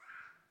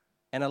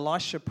And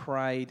Elisha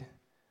prayed,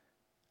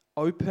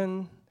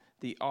 open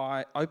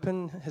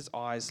his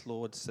eyes,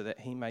 Lord, so that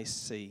he may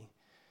see.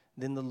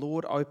 Then the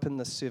Lord opened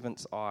the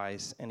servant's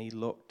eyes, and he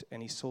looked,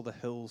 and he saw the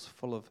hills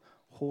full of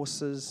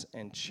horses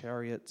and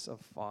chariots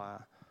of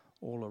fire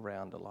all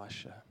around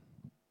Elisha.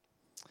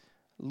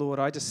 Lord,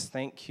 I just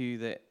thank you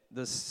that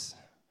this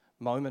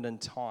moment in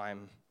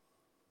time,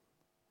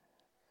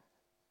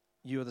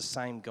 you are the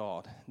same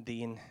God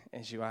then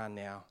as you are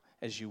now,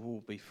 as you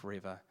will be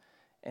forever.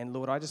 And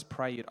Lord, I just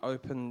pray you'd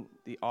open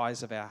the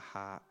eyes of our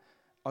heart,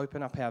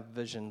 open up our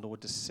vision,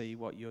 Lord, to see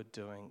what you're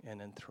doing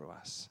in and through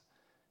us.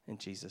 In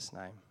Jesus'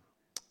 name,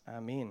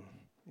 amen.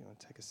 You want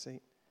to take a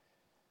seat?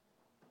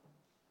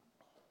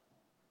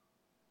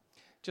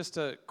 Just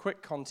a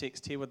quick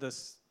context here with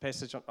this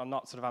passage. I'm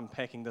not sort of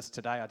unpacking this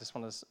today. I just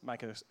want to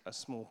make a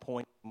small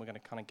point, and we're going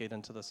to kind of get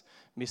into this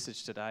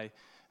message today.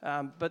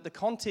 But the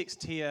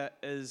context here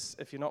is,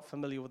 if you're not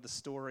familiar with the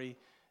story,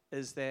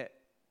 is that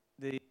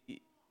the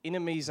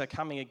enemies are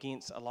coming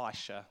against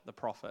Elisha, the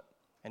prophet,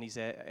 and he's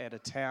at a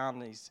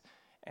town.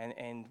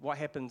 And what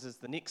happens is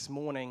the next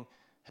morning,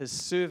 his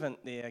servant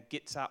there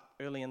gets up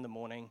early in the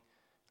morning,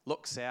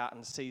 looks out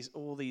and sees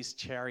all these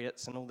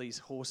chariots and all these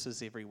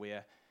horses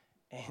everywhere.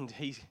 And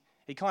he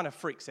kind of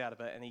freaks out a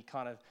bit, and he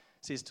kind of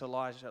says to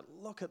Elijah,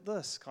 look at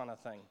this kind of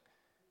thing.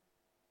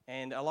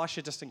 And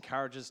Elisha just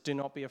encourages, do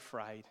not be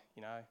afraid,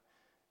 you know.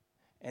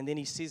 And then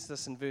he says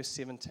this in verse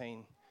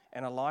 17,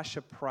 and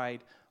Elisha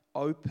prayed,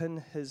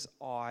 open his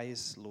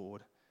eyes,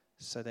 Lord,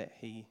 so that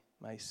he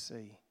may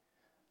see.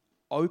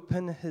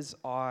 Open his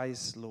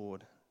eyes,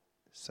 Lord,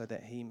 so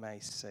that he may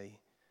see.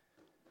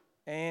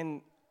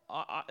 And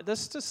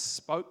this just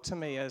spoke to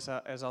me as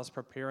I was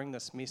preparing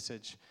this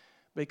message,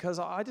 because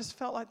I just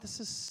felt like this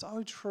is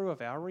so true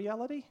of our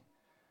reality.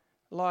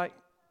 Like,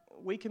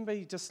 we can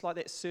be just like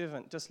that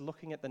servant, just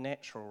looking at the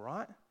natural,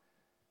 right?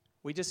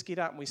 We just get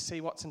up and we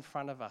see what's in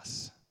front of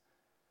us.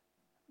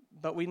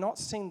 But we're not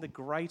seeing the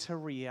greater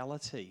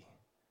reality.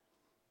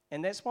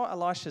 And that's why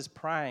Elisha's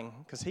praying,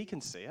 because he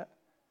can see it.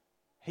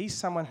 He's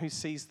someone who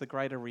sees the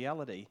greater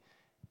reality.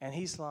 And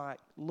he's like,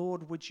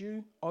 Lord, would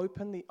you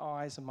open the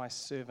eyes of my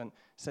servant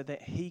so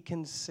that he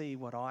can see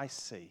what I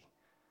see?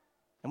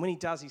 And when he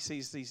does, he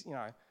sees these, you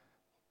know,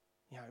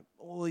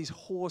 all these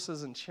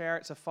horses and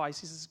chariots of fire. He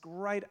sees this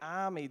great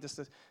army, just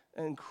an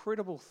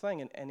incredible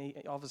thing. And he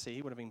obviously,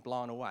 he would have been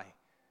blown away.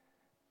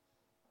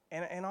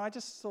 And I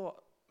just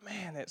thought,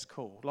 man, that's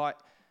cool. Like,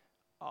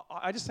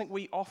 I just think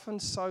we often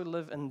so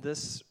live in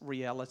this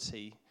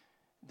reality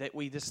that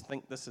we just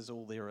think this is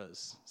all there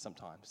is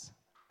sometimes.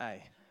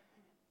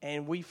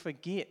 And we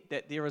forget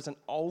that there is an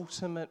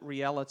ultimate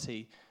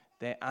reality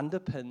that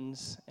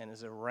underpins and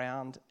is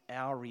around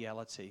our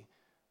reality,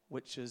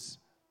 which is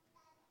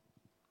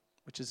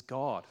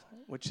God,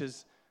 which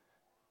is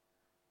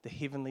the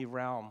heavenly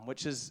realm,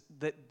 which is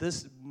that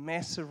this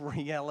massive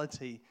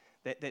reality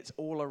that's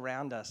all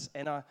around us.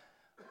 And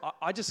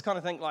I just kind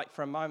of think, like,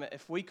 for a moment,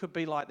 if we could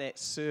be like that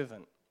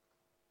servant,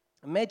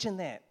 imagine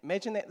that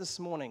this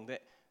morning,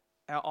 that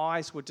our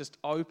eyes would just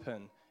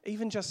open,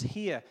 even just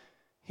here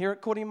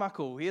at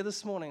Korimaku, here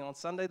this morning on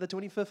Sunday the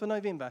 25th of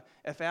November,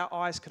 if our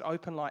eyes could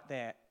open like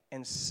that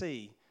and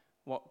see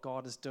what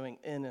God is doing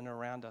in and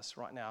around us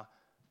right now,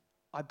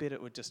 I bet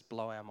it would just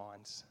blow our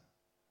minds,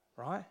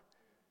 right?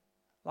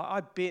 Like,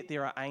 I bet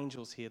there are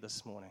angels here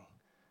this morning.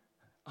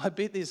 I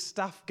bet there's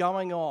stuff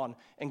going on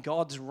in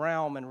God's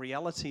realm and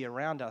reality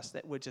around us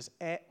that would just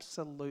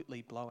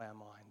absolutely blow our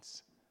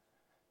minds.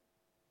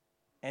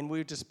 And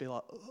we'd just be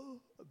like, oh,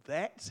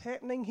 that's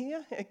happening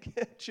here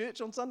at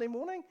church on Sunday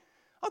morning?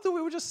 I thought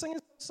we were just singing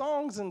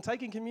songs and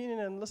taking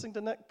communion and listening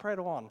to Nick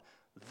prattle on.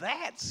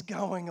 That's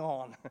going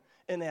on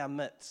in our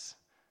midst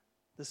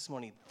this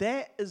morning.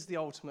 That is the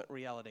ultimate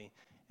reality.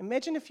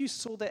 Imagine if you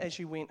saw that as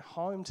you went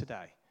home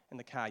today in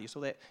the car. You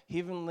saw that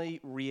heavenly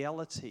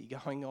reality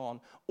going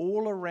on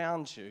all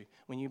around you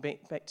when you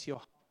went back to your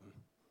home.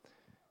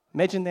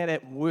 Imagine that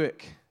at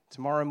work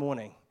tomorrow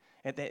morning,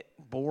 at that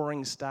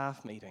boring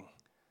staff meeting.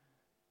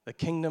 The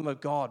kingdom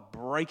of God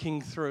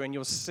breaking through, and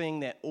you're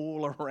seeing that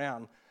all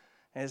around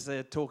as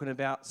they're talking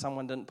about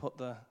someone didn't put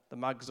the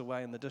mugs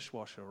away in the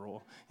dishwasher,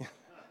 or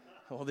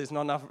there's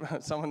not enough,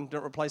 someone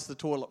didn't replace the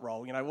toilet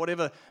roll,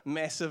 whatever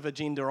massive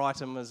agenda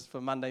item is for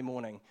Monday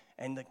morning.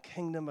 And the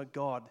kingdom of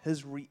God,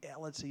 his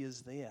reality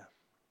is there.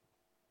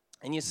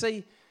 And you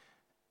see,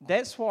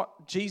 that's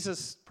what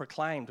Jesus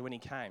proclaimed when he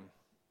came.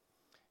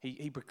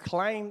 He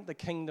proclaimed the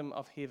kingdom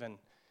of heaven.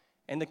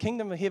 And the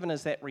kingdom of heaven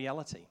is that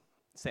reality.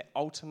 It's that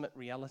ultimate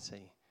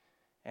reality.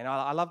 And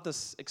I love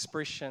this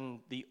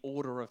expression, the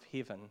order of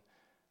heaven.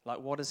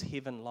 Like, what is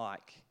heaven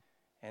like?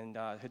 And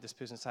I heard this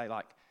person say,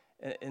 like,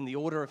 in the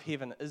order of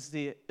heaven, is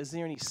there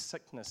any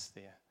sickness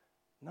there?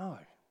 No.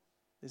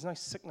 There's no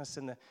sickness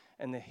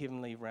in the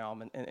heavenly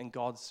realm and in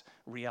God's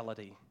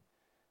reality.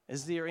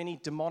 Is there any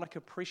demonic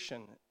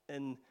oppression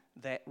in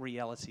that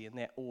reality, in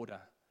that order?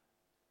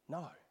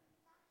 No.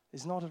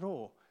 There's not at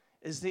all.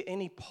 Is there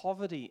any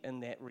poverty in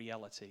that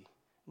reality?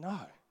 No.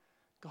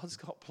 God's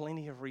got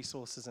plenty of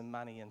resources and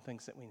money and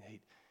things that we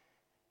need.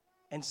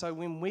 And so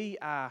when we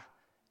are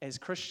as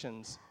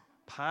Christians,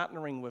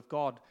 partnering with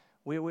God,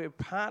 we're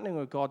partnering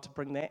with God to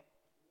bring that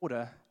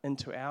order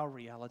into our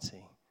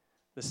reality.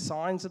 The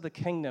signs of the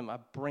kingdom are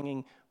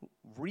bringing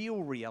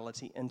real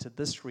reality into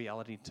this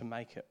reality to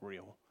make it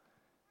real,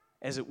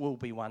 as it will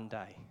be one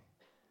day.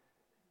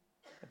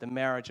 At the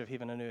marriage of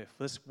heaven and earth,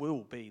 this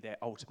will be that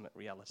ultimate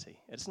reality.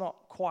 It's not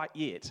quite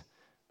yet,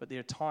 but there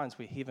are times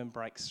where heaven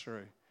breaks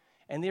through.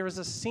 And there is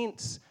a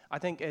sense, I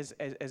think, as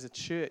a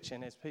church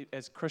and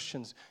as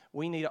Christians,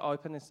 we need to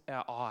open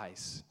our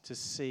eyes to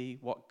see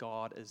what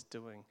God is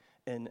doing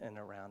in and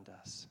around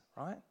us,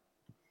 right?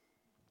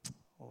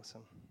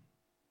 Awesome.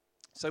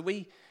 So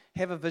we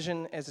have a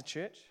vision as a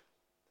church,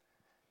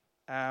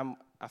 a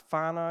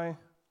whānau,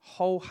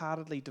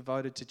 wholeheartedly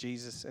devoted to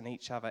Jesus and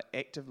each other,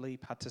 actively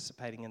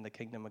participating in the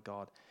kingdom of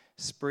God,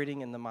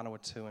 spreading in the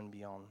Manawatu and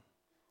beyond.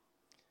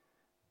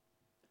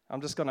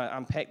 I'm just going to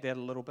unpack that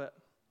a little bit.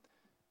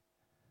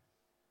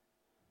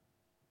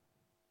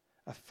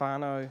 A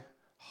whānau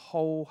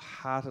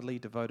wholeheartedly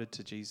devoted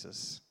to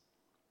Jesus.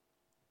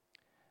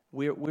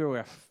 We're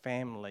a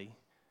family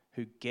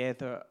who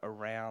gather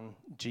around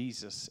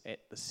Jesus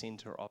at the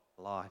center of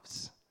our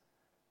lives.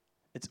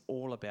 It's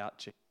all about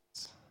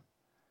Jesus.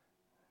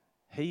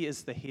 He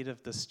is the head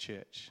of this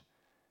church.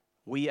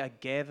 We are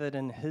gathered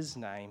in His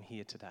name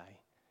here today,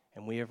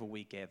 and wherever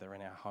we gather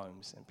in our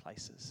homes and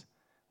places,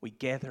 we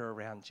gather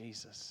around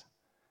Jesus.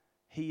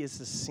 He is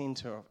the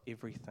center of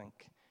everything.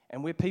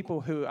 And we're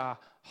people who are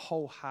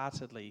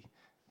wholeheartedly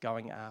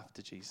going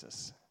after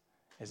Jesus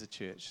as a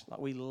church. Like,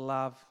 we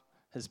love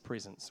His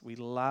presence. We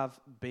love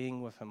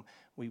being with Him.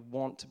 We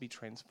want to be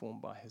transformed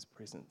by His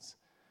presence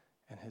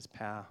and His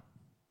power.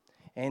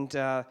 And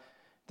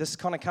this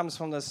kind of comes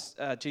from this,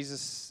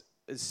 Jesus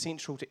is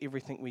central to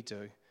everything we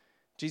do.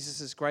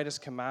 Jesus'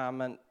 greatest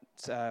commandment,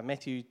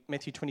 Matthew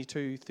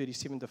 22,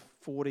 37 to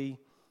 40,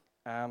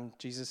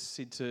 Jesus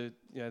said to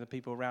the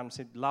people around him,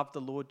 said, love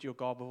the Lord your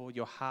God with all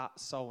your heart,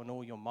 soul, and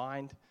all your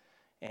mind.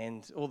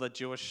 And all the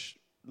Jewish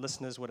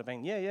listeners would have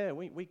been,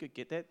 we could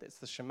get that. That's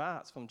the Shema.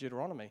 It's from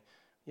Deuteronomy.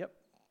 Yep,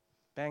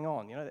 bang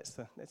on.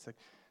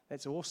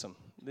 That's awesome.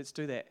 Let's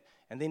do that.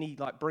 And then he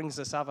brings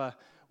this other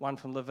one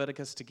from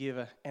Leviticus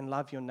together, and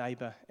love your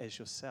neighbor as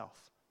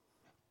yourself.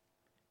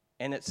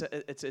 And it's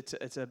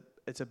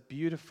a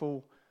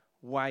beautiful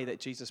way that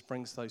Jesus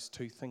brings those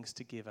two things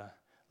together.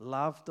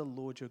 Love the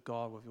Lord your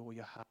God with all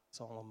your heart,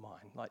 soul, and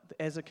mind. Like,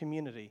 as a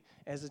community,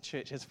 as a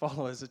church, as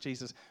followers of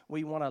Jesus,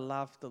 we want to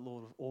love the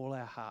Lord with all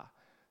our heart,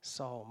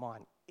 soul,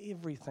 mind,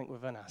 everything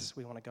within us.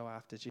 We want to go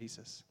after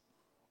Jesus.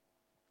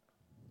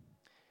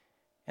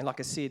 And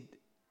like I said,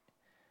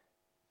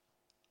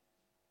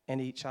 and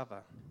each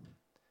other.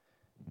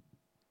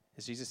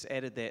 As Jesus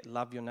added that,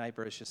 love your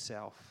neighbor as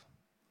yourself.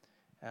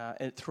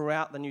 And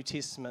throughout the New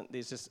Testament,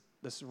 there's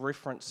this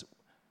reference,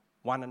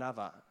 one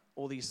another.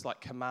 All these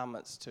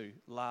commandments to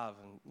love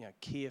and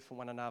care for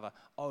one another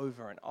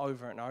over and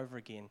over and over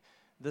again.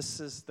 This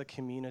is the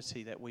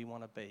community that we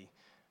want to be,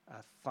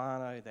 a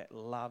whānau that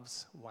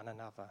loves one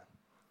another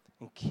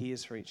and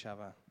cares for each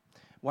other.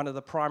 One of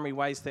the primary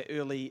ways that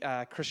early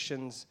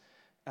Christians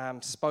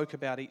spoke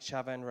about each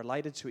other and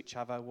related to each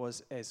other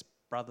was as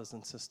brothers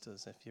and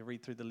sisters. If you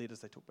read through the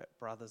letters, they talk about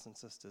brothers and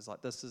sisters.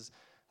 Like, this is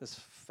this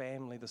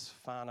family, this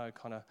whānau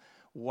kind of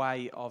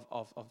way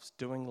of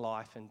doing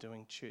life and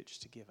doing church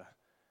together.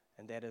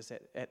 And that is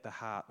at the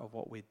heart of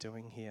what we're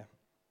doing here.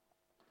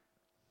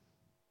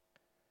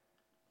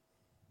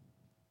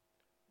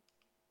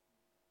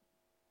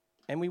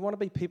 And we want to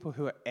be people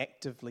who are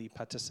actively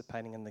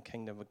participating in the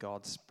kingdom of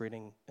God,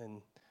 spreading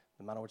in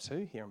the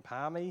Manawatu, here in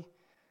Palmy,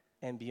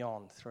 and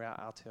beyond throughout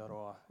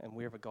Aotearoa and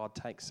wherever God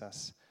takes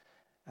us.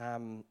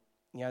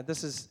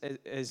 This is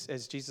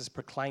as Jesus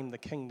proclaimed the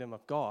kingdom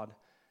of God.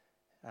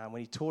 When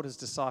He taught His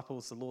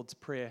disciples the Lord's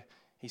Prayer,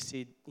 He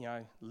said,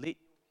 let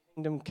your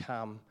kingdom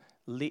come.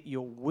 Let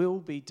your will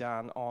be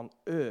done on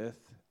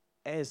earth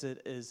as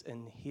it is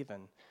in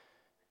heaven.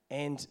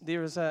 And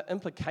there is an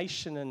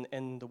implication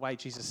in the way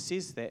Jesus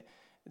says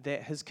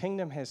that His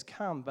kingdom has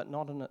come, but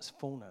not in its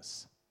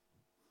fullness.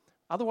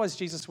 Otherwise,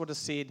 Jesus would have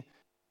said,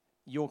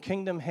 your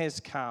kingdom has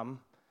come,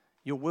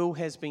 your will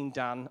has been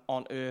done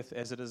on earth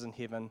as it is in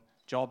heaven,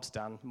 job's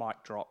done,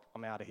 mic drop,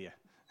 I'm out of here.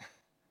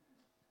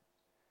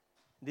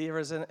 There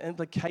is an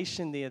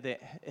implication there that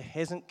it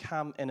hasn't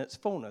come in its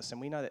fullness, and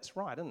we know that's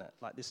right, isn't it?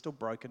 There's still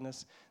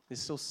brokenness,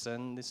 there's still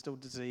sin, there's still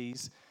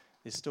disease,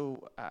 there's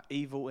still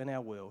evil in our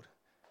world.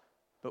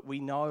 But we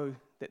know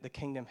that the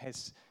kingdom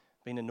has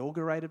been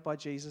inaugurated by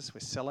Jesus. We're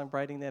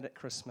celebrating that at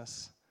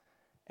Christmas,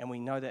 and we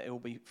know that it will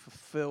be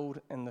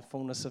fulfilled in the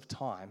fullness of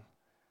time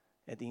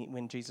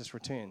when Jesus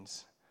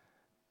returns.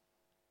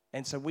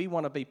 And so we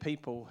want to be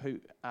people who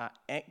are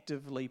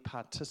actively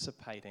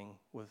participating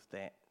with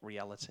that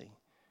reality.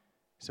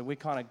 So we're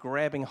kind of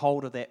grabbing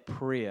hold of that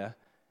prayer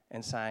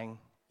and saying,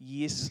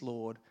 yes,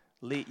 Lord,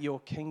 let your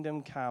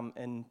kingdom come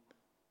in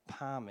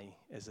Palmy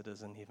as it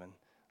is in heaven.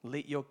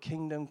 Let your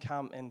kingdom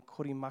come in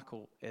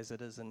Korimaku as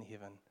it is in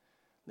heaven.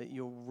 Let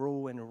your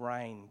rule and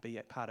reign be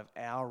a part of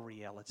our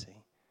reality.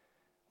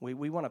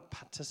 We want to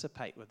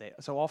participate with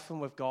that. So often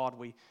with God,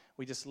 we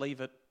just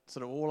leave it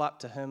sort of all up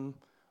to him,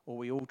 or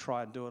we all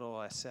try and do it all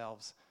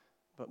ourselves.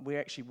 But we're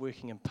actually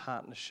working in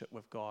partnership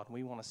with God.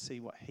 We want to see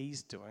what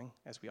he's doing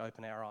as we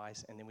open our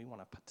eyes, and then we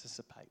want to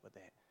participate with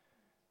that.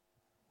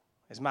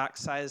 As Mark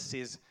Sayers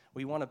says,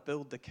 we want to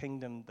build the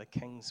kingdom the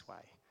King's way.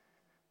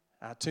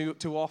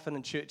 Too often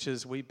in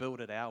churches, we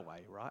build it our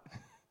way, right?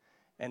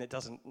 And it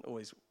doesn't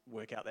always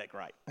work out that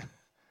great.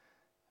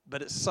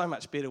 But it's so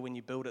much better when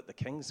you build it the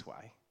King's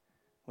way,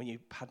 when you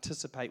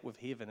participate with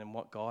heaven in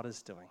what God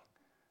is doing.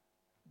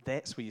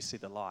 That's where you see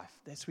the life.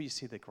 That's where you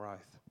see the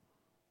growth.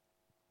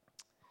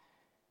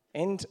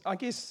 And I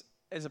guess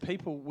as a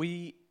people,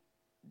 we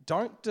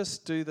don't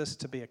just do this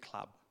to be a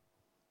club.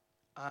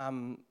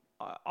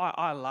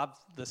 I love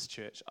this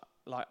church.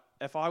 Like,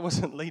 if I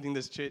wasn't leading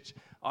this church,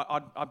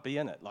 I'd be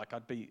in it. Like,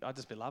 I'd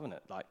just be loving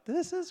it. Like,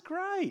 this is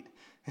great.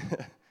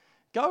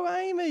 Go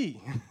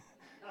Amy.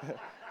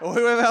 Or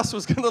whoever else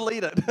was going to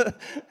lead it.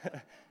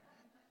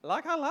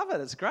 Like, I love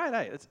it. It's great,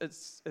 eh?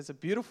 It's a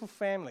beautiful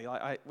family.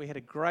 We had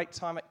a great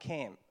time at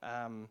camp.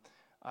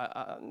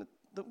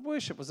 The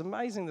worship was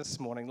amazing this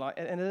morning,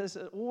 and it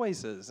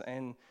always is.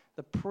 And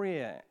the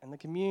prayer and the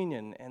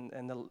communion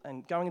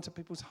and going into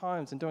people's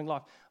homes and doing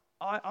life.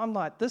 I'm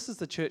like, this is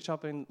the church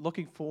I've been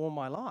looking for all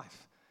my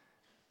life.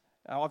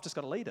 I've just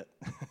got to lead it.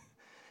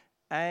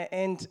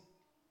 and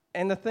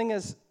the thing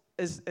is,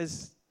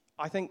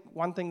 I think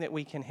one thing that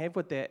we can have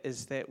with that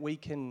is that you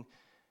can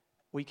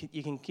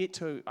get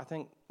to, I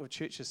think, with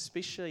churches,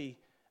 especially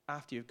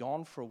after you've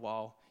gone for a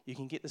while, you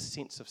can get this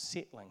sense of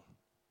settling.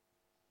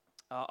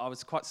 I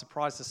was quite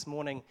surprised this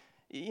morning.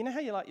 You know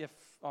how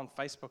on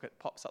Facebook it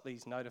pops up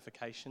these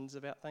notifications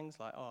about things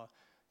like,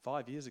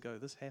 5 years ago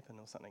this happened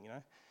or something, you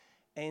know.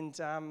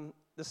 And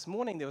this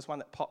morning there was one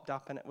that popped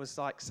up, and it was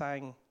like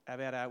saying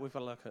about we've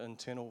got an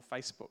internal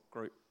Facebook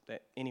group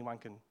that anyone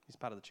who's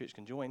part of the church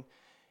can join.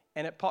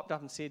 And it popped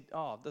up and said,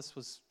 this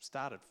was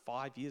started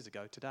 5 years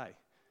ago today.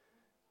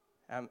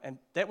 And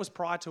that was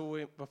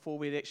before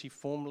we'd actually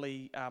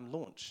formally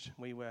launched.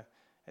 We were,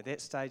 at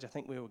that stage, I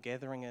think we were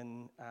gathering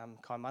in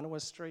Kaimanawa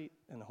Street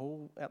in the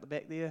hall out the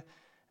back there.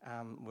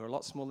 We were a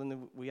lot smaller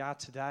than we are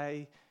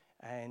today,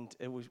 and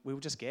we were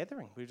just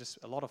gathering. We were just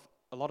a lot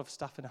of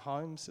stuff in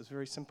homes. It was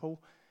very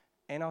simple.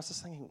 And I was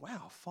just thinking,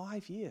 wow,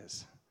 5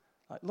 years.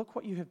 Like, look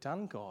what you have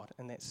done, God,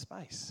 in that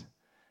space.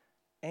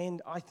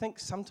 And I think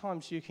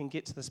sometimes you can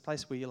get to this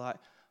place where you're like,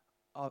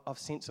 of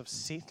sense of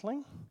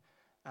settling.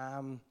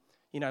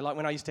 Like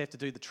when I used to have to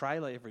do the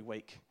trailer every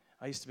week,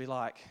 I used to be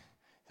like,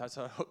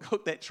 so I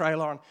hook that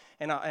trailer on,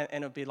 and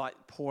it'd be like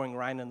pouring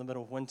rain in the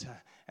middle of winter,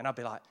 and I'd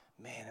be like,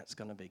 man, it's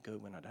going to be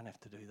good when I don't have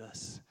to do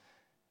this.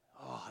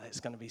 Oh, that's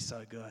going to be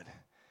so good.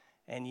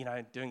 And,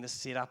 doing the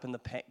setup and the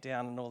pack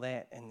down and all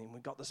that, and then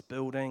we've got this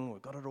building,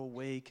 we've got it all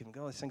week, and we've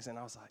got all these things, and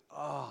I was like,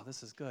 oh,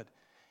 this is good.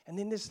 And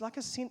then there's like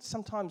a sense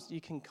sometimes you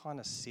can kind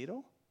of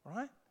settle,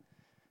 right?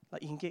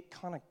 Like you can get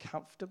kind of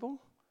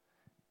comfortable.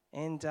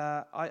 And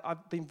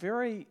I've been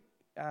very...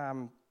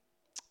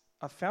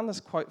 I found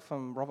this quote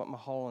from Robert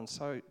Mulholland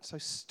so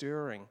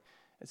stirring.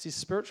 It says,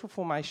 spiritual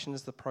formation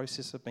is the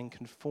process of being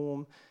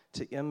conformed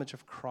to the image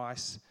of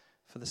Christ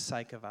for the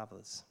sake of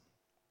others.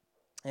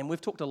 And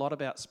we've talked a lot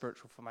about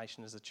spiritual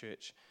formation as a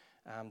church,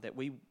 that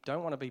we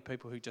don't want to be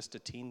people who just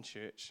attend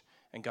church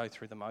and go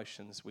through the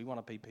motions. We want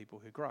to be people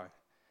who grow.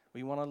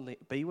 We want to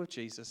be with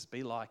Jesus,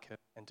 be like him,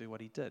 and do what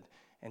he did.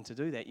 And to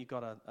do that, you've got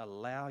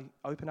to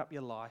open up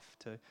your life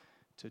to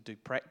do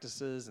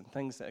practices and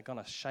things that are going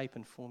to shape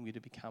and form you to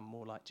become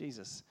more like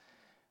Jesus.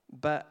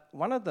 But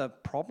one of the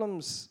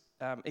problems,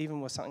 even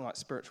with something like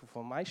spiritual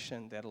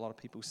formation, that a lot of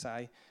people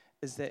say,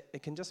 is that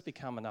it can just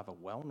become another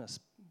wellness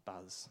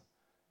buzz,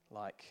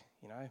 like,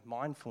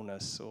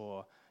 mindfulness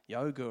or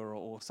yoga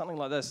or something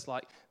like this,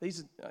 like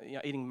these,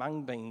 eating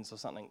mung beans or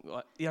something,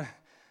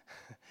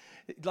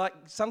 like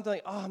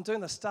something, I'm doing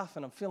this stuff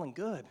and I'm feeling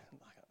good.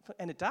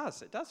 And it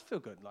does feel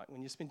good. Like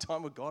when you spend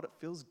time with God, it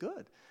feels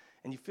good.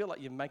 And you feel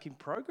like you're making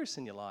progress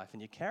in your life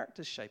and your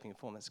character's shaping and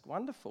forming. It's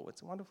wonderful.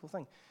 It's a wonderful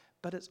thing.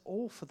 But it's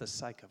all for the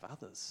sake of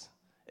others.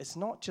 It's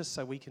not just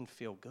so we can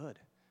feel good.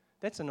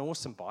 That's an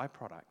awesome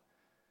byproduct.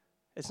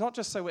 It's not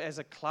just so as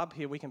a club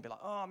here we can be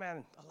like, oh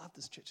man, I love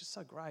this church. It's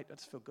so great. I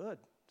just feel good.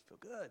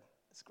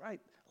 It's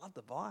great. I love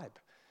the vibe.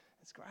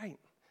 It's great.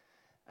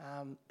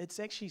 It's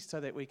actually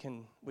so that we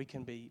can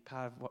be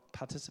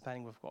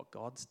participating with what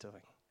God's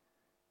doing,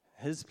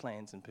 his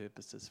plans and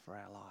purposes for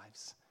our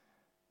lives.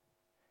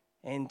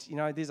 And,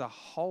 there's a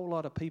whole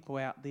lot of people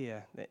out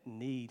there that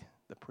need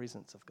the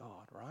presence of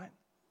God, right?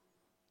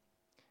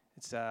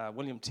 It's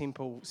William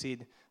Temple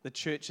said, the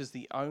church is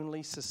the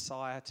only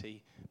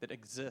society that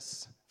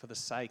exists for the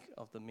sake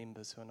of the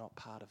members who are not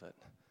part of it.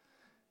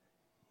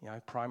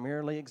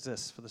 Primarily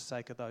exists for the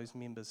sake of those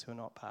members who are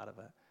not part of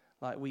it.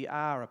 Like, we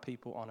are a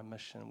people on a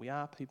mission. We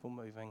are people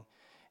moving.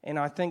 And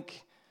I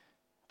think,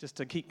 just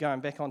to keep going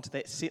back onto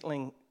that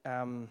settling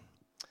kind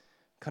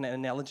of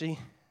analogy,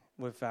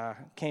 with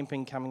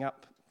camping coming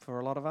up for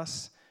a lot of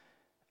us,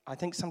 I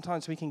think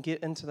sometimes we can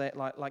get into that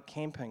like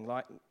camping.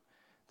 Like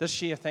This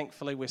year,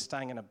 thankfully, we're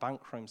staying in a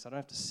bunk room, so I don't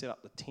have to set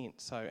up the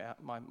tent, so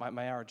my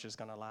marriage is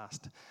going to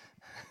last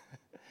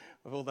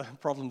with all the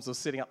problems of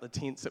setting up the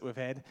tents that we've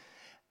had.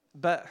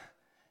 But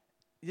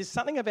there's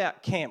something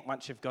about camp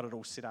once you've got it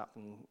all set up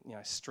and,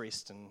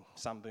 stressed and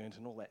sunburnt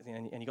and all that,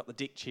 and you've got the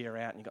deck chair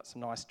out and you've got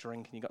some nice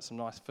drink and you've got some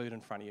nice food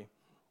in front of you.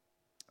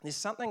 There's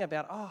something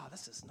about,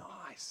 this is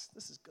nice,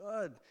 this is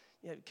good.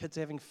 Kids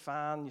having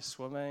fun, you're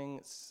swimming,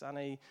 it's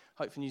sunny,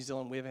 hopefully New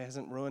Zealand weather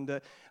hasn't ruined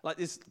it. Like,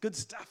 there's good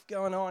stuff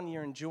going on,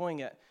 you're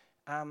enjoying it.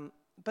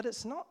 But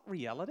it's not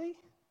reality.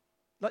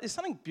 Like, there's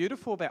something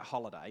beautiful about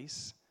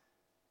holidays,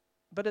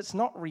 but it's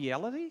not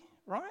reality,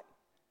 right?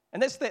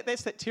 And that's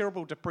that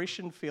terrible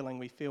depression feeling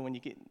we feel when you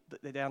get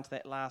down to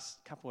that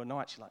last couple of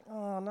nights. You're like,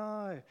 oh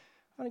no,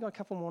 I've only got a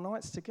couple more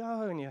nights to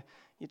go, and you're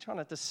trying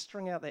to just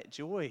string out that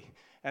joy.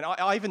 And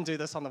I even do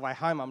this on the way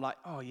home. I'm like,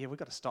 oh yeah, we've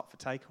got to stop for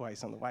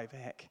takeaways on the way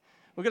back.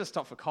 We've got to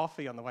stop for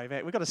coffee on the way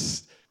back. We've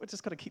just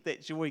got to keep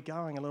that joy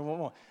going a little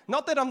more.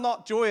 Not that I'm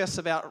not joyous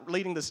about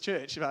leading this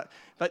church, but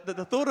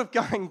the thought of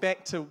going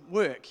back to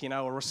work,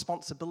 a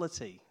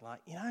responsibility,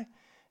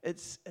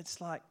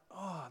 it's like,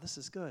 oh, this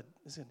is good.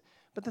 This is good.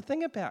 But the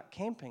thing about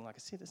camping, like I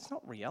said, it's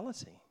not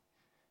reality.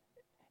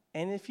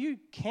 And if you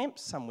camp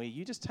somewhere,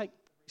 you just take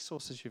the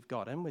resources you've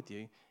got in with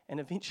you, and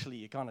eventually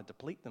you kind of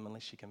deplete them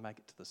unless you can make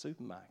it to the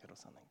supermarket or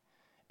something.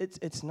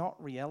 It's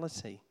not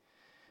reality.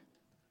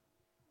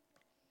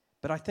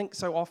 But I think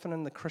so often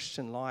in the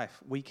Christian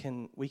life, we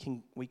kind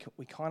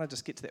of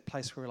just get to that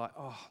place where we're like,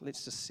 oh,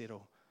 let's just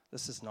settle.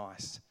 This is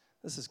nice.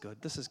 This is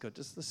good. This is good.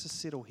 Let's just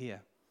settle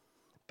here.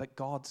 But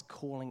God's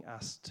calling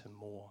us to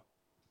more,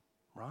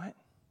 right?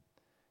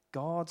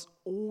 God's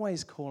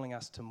always calling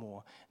us to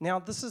more. Now,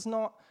 this is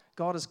not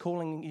God is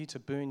calling you to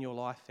burn your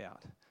life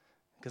out,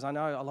 because I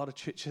know a lot of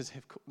churches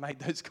have made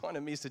those kind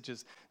of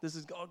messages. This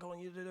is God calling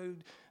you to do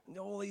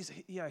all these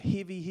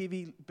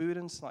heavy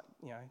burdens, like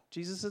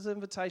Jesus'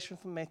 invitation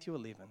from Matthew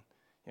 11.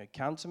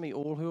 Come to me,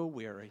 all who are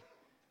weary,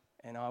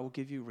 and I will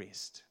give you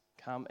rest.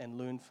 Come and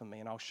learn from me,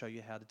 and I'll show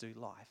you how to do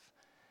life.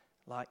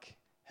 Like,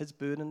 his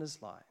burden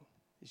is light,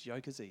 his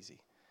yoke is easy,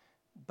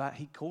 but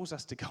he calls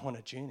us to go on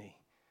a journey.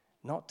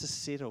 Not to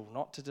settle,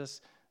 not to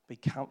just be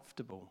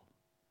comfortable.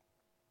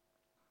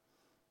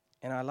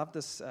 And I love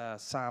this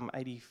Psalm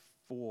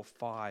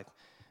 84:5.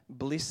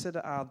 Blessed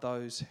are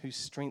those whose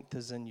strength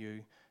is in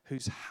you,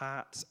 whose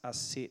hearts are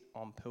set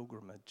on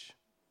pilgrimage.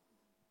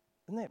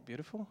 Isn't that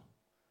beautiful?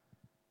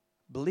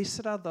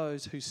 Blessed are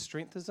those whose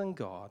strength is in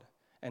God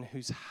and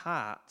whose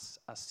hearts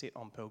are set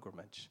on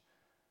pilgrimage.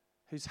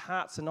 Whose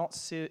hearts are not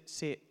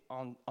set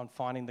on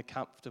finding the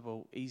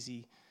comfortable,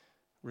 easy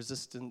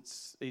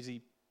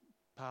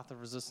path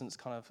of resistance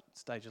kind of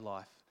stage of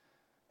life.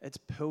 It's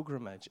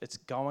pilgrimage. It's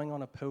going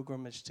on a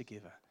pilgrimage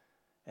together.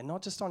 And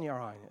not just on your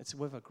own. It's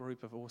with a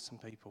group of awesome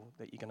people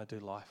that you're going to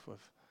do life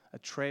with. A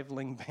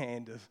traveling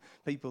band of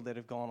people that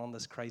have gone on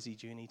this crazy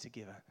journey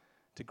together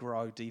to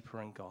grow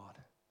deeper in God.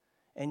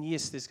 And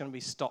yes, there's going to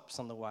be stops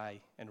on the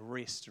way and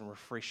rest and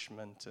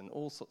refreshment and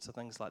all sorts of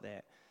things like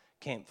that.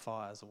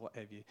 Campfires or what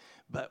have you.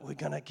 But we're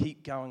going to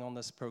keep going on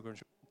this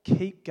pilgrimage.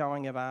 Keep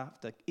going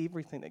after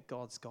everything that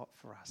God's got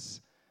for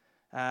us.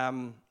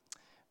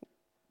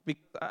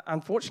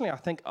 Unfortunately, I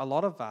think a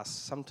lot of us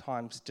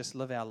sometimes just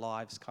live our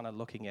lives kind of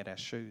looking at our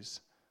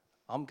shoes.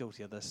 I'm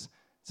guilty of this.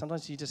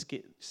 Sometimes you just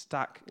get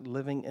stuck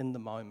living in the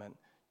moment,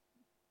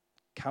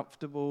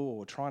 comfortable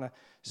or trying to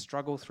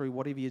struggle through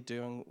whatever you're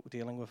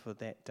dealing with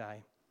that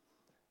day.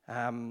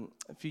 A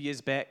few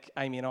years back,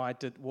 Amy and I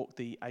did walk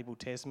the Abel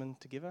Tasman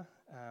together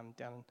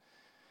down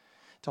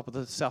top of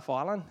the South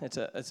Island.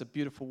 It's a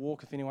beautiful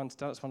walk. If anyone's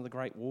done it, it's one of the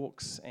great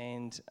walks.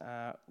 And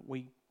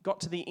we got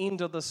to the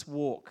end of this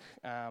walk,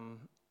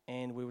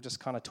 and we were just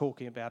kind of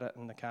talking about it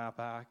in the car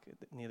park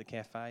near the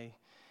cafe.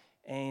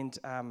 And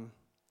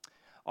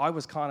I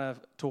was kind of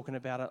talking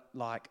about it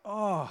like,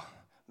 oh,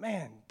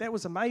 man, that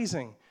was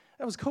amazing.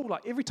 That was cool.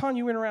 Like, every time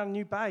you went around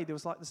New Bay, there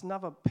was like this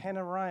another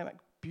panoramic,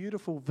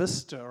 beautiful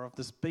vista of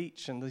this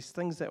beach and these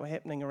things that were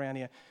happening around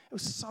here. It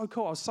was so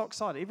cool. I was so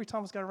excited. Every time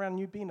I was going around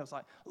New Bend, I was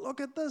like,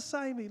 look at this,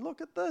 Amy,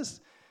 look at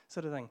this,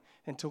 sort of thing,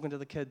 and talking to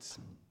the kids.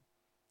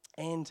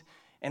 And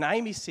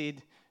Amy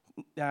said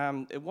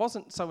it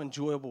wasn't so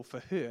enjoyable for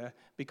her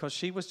because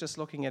she was just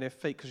looking at her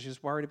feet because she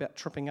was worried about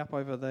tripping up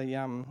over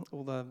the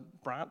all the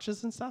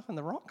branches and stuff and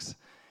the rocks.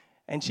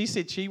 And she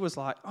said she was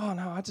like, oh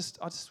no, I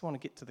just want to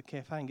get to the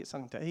cafe and get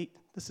something to eat.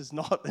 This is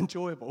not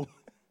enjoyable.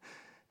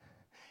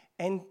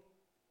 And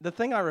the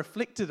thing I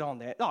reflected on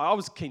that, I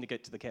was keen to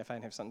get to the cafe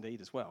and have something to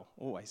eat as well,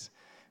 always.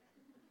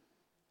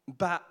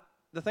 But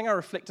the thing I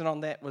reflected on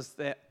that was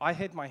that I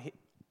had my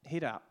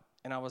head up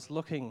and I was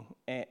looking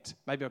at,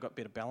 maybe I got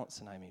better balance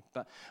than Amy,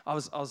 but I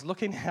was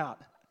looking out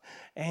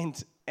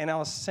and I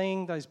was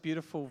seeing those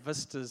beautiful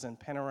vistas and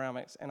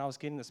panoramics, and I was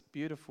getting this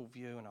beautiful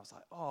view, and I was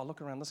like, oh,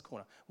 look around this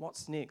corner.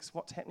 What's next?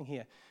 What's happening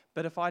here?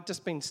 But if I'd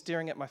just been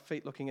staring at my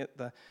feet, looking at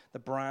the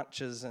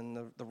branches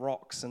and the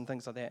rocks and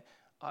things like that,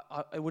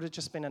 it would have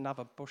just been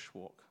another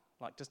bushwalk,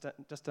 like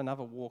just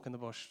another walk in the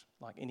bush,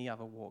 like any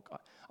other walk.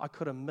 I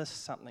could have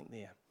missed something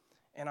there.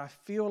 And I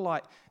feel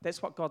like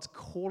that's what God's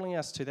calling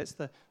us to. That's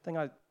the thing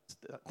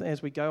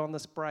as we go on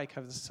this break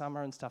over the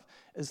summer and stuff,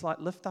 is like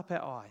lift up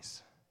our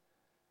eyes.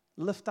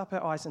 Lift up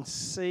our eyes and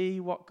see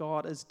what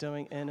God is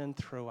doing in and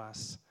through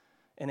us,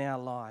 in our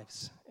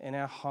lives, in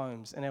our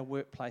homes, in our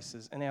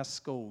workplaces, in our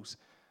schools.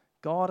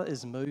 God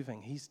is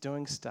moving. He's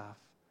doing stuff.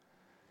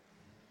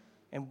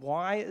 And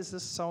why is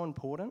this so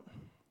important?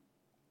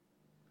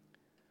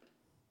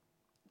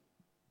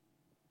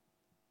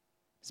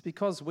 It's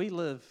because we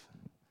live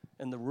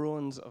in the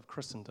ruins of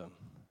Christendom.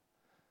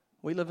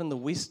 We live in the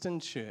Western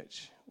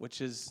church,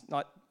 which is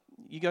like,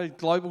 you go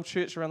global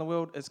church around the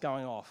world, it's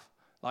going off.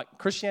 Like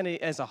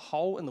Christianity as a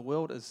whole in the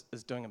world is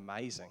doing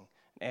amazing.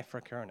 In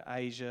Africa and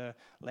Asia,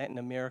 Latin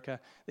America,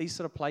 these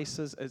sort of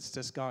places, it's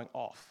just going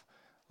off.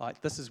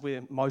 Like this is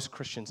where most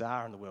Christians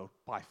are in the world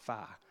by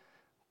far.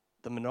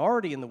 The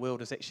minority in the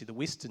world is actually the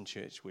Western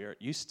church where it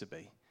used to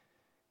be.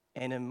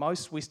 And in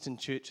most Western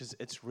churches,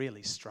 it's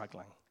really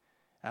struggling.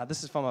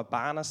 This is from a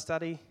Barna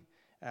study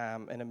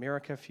in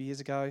America a few years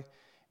ago.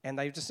 And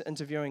they're just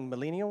interviewing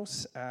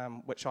millennials,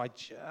 which I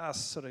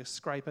just sort of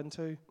scrape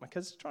into. My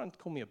kids are trying to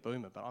call me a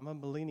boomer, but I'm a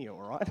millennial,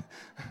 right?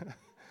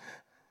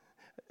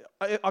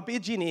 I'd be a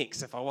Gen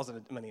X if I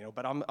wasn't a millennial,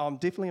 but I'm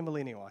definitely a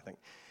millennial, I think.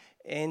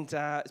 And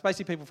it's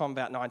basically people from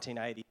about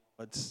 1980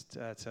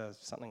 to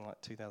something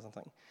like 2000, I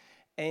think.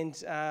 And,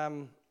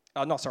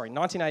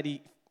 1980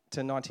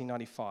 to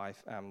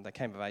 1995, they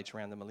came of age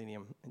around the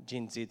millennium.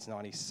 Gen Z's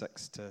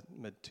 96 to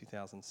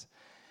mid-2000s.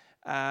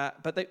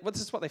 But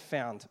this is what they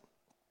found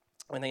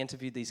when they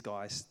interviewed these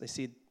guys. They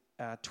said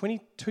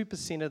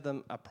 22% of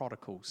them are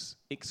prodigals,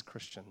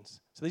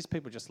 ex-Christians. So these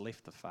people just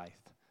left the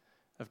faith.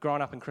 They've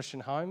grown up in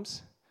Christian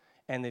homes,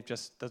 and they've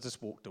just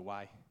walked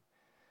away.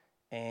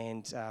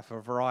 And for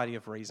a variety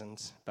of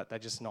reasons, but they're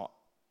just not,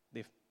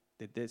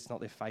 it's not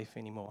their faith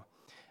anymore.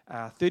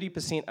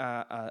 30%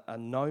 are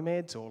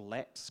nomads or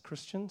lax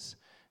Christians,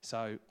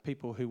 so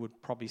people who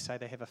would probably say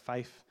they have a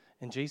faith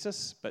in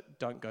Jesus but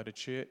don't go to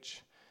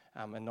church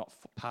and not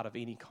part of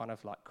any kind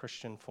of like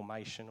Christian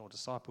formation or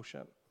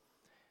discipleship.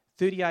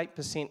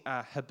 38%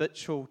 are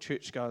habitual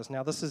churchgoers.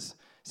 Now this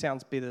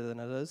sounds better than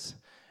it is.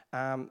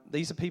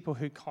 These are people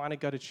who kind of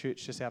go to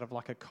church just out of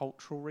like a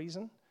cultural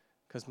reason,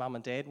 because mum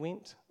and dad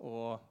went,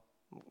 or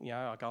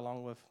I go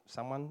along with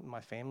someone in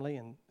my family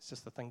and it's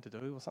just the thing to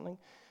do or something.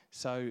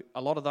 So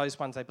a lot of those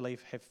ones, they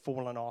believe, have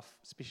fallen off,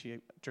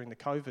 especially during the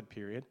COVID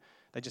period.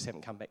 They just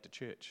haven't come back to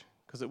church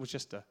because it was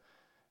just a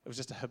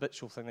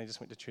habitual thing. They just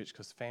went to church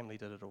because family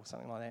did it or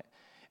something like that.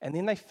 And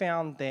then they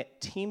found that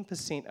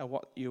 10% are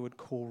what you would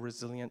call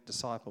resilient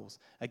disciples.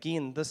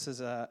 Again, this is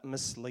a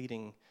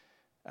misleading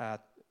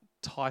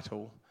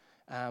title.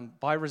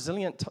 By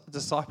resilient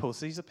disciples,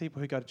 these are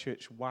people who go to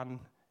church 1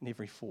 in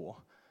every 4.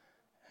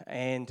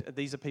 And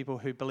these are people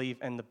who believe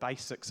in the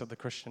basics of the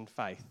Christian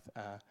faith.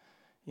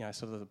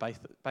 Sort of the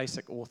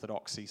basic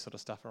orthodoxy sort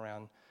of stuff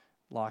around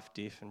life,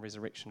 death, and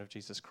resurrection of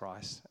Jesus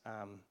Christ.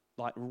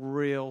 Like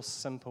real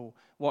simple,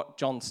 what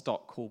John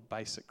Stott called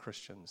basic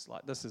Christians.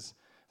 Like this is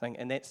thing,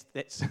 and that's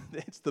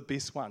the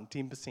best one.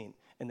 10%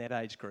 in that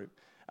age group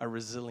are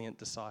resilient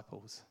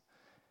disciples.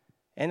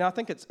 And I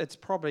think it's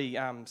probably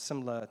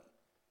similar,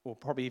 or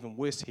probably even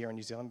worse here in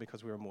New Zealand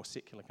because we're a more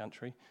secular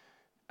country.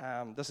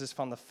 This is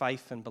from the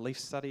Faith and Belief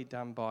Study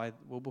done by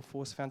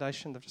Wilberforce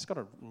Foundation. They've just got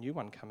a new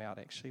one come out,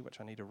 actually, which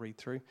I need to read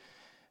through.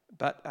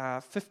 But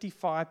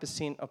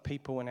 55% of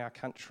people in our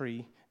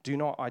country do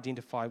not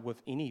identify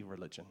with any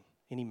religion,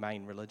 any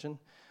main religion.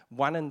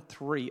 1 in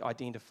 3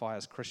 identify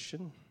as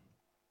Christian,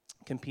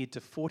 compared to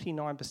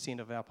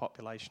 49% of our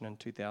population in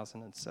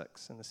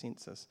 2006 in the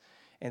census.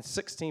 And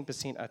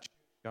 16% are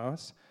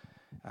churchgoers.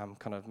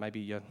 Kind of maybe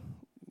you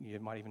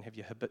might even have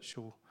your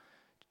habitual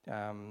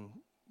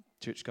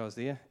churchgoers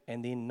there,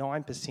 and then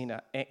 9%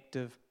 are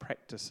active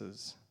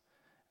practices.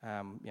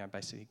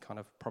 Basically, kind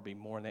of probably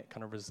more in that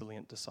kind of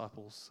resilient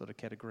disciples sort of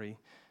category,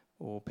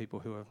 or people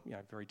who are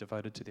very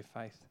devoted to their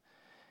faith.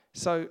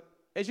 So,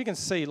 as you can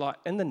see, like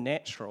in the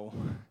natural,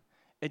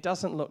 it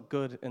doesn't look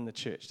good in the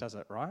church, does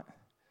it? Right?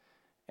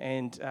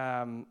 And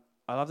I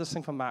love this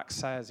thing from Mark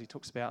Sayers. He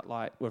talks about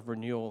like with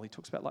renewal. He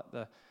talks about like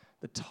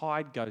the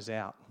tide goes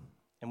out,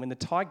 and when the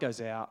tide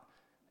goes out,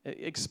 it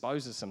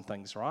exposes some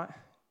things, right?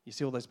 You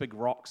see all those big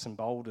rocks and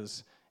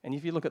boulders. And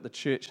if you look at the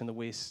church in the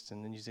West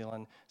and in New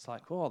Zealand, it's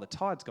like, oh, the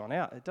tide's gone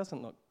out. It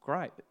doesn't look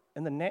great.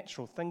 In the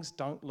natural, things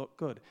don't look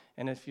good.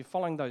 And if you're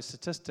following those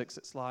statistics,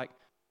 it's like,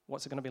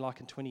 what's it going to be like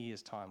in 20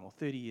 years' time or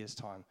 30 years'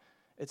 time?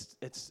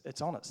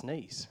 It's on its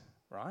knees,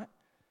 right?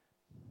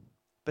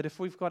 But if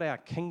we've got our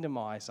kingdom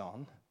eyes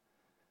on,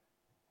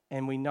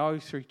 and we know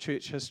through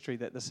church history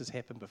that this has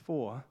happened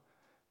before,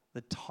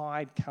 the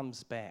tide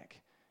comes back.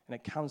 And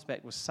it comes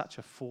back with such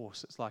a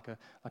force. It's like a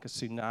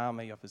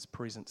tsunami of his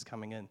presence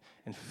coming in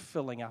and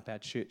filling up our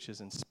churches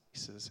and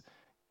spaces.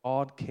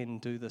 God can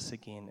do this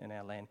again in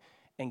our land.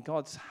 And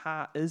God's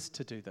heart is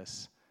to do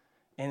this.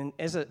 And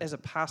as a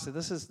pastor,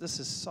 this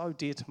is so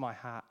dear to my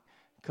heart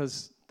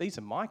because these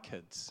are my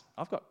kids.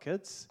 I've got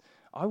kids.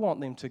 I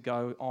want them to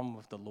go on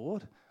with the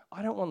Lord.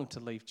 I don't want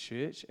them to leave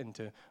church and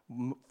to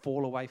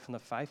fall away from the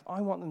faith.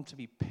 I want them to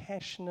be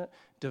passionate,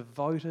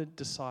 devoted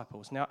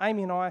disciples. Now,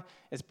 Amy and I,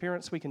 as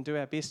parents, we can do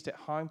our best at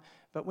home,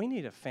 but we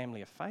need a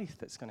family of faith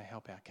that's going to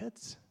help our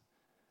kids.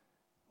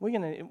 We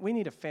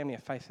need a family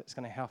of faith that's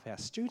going to help our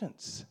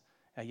students,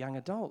 our young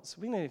adults.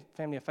 We need a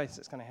family of faith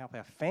that's going to help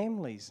our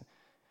families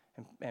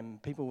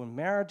and people in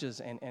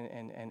marriages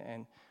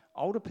and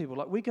older people.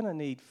 Like, we're going to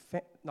need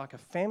a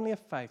family of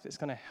faith that's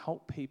going to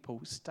help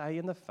people stay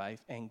in the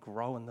faith and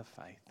grow in the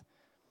faith.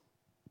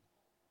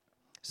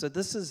 So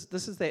this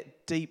is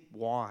that deep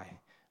why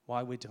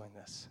we're doing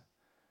this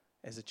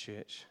as a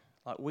church.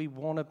 Like, we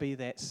want to be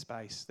that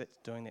space that's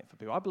doing that for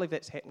people. I believe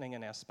that's happening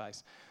in our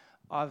space.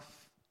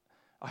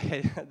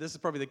 This is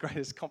probably the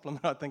greatest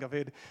compliment I think I've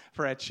heard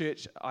for our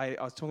church. I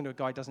was talking to a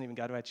guy who doesn't even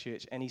go to our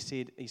church, and he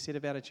said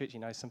about our church, he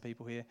knows some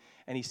people here,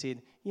 and he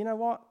said, you know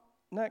what,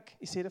 Nick?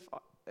 He said,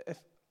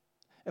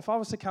 if I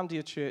was to come to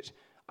your church,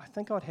 I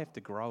think I'd have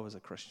to grow as a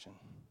Christian.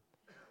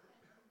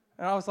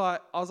 And I was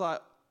like,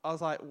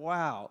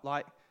 wow,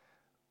 like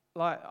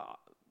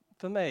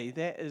for me,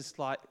 that is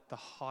like the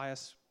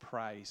highest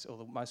praise, or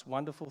the most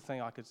wonderful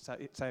thing I could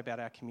say about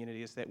our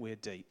community is that we're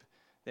deep.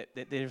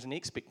 That there's an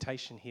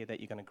expectation here that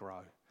you're going to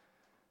grow.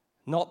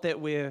 Not that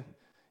we're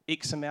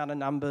X amount of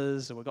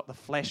numbers, or we've got the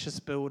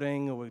flashiest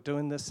building, or we're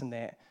doing this and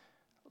that.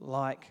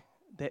 Like,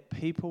 that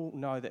people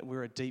know that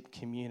we're a deep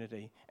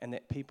community and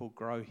that people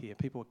grow here.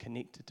 People are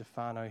connected to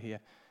whānau here.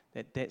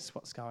 That's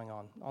what's going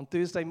on. On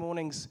Thursday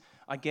mornings,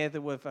 I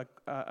gather with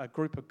a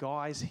group of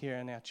guys here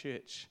in our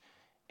church,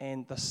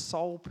 and the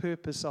sole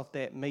purpose of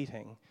that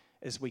meeting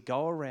is we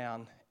go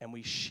around and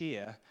we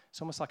share.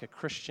 It's almost like a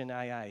Christian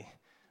AA.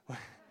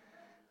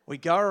 We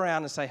go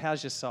around and say,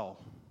 how's your soul?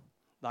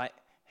 Like,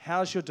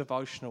 how's your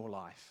devotional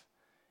life?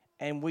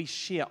 And we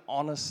share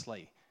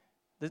honestly.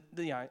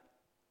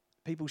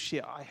 People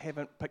share, I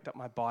haven't picked up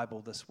my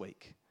Bible this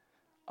week.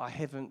 I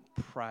haven't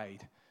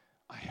prayed.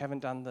 I haven't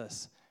done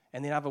this.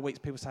 And then other weeks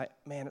people say,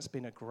 man, it's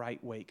been a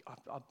great week.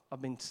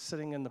 I've been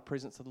sitting in the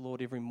presence of the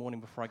Lord every morning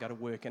before I go to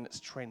work, and it's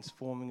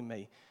transforming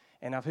me.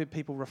 And I've heard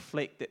people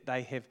reflect that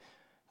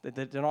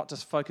they're not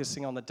just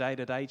focusing on the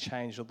day-to-day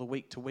change or the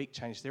week-to-week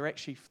change. They're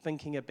actually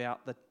thinking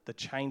about the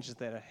changes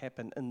that have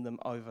happened in them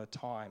over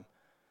time.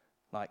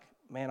 Like,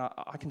 man,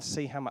 I can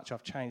see how much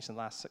I've changed in the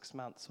last 6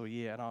 months or a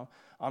year. And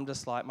I'm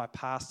just like, my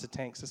pastor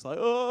tank's just like,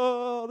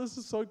 oh, this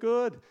is so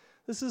good.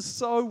 This is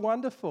so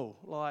wonderful.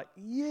 Like,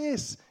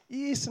 yes,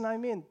 and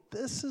amen.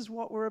 This is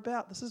what we're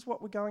about. This is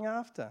what we're going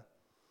after.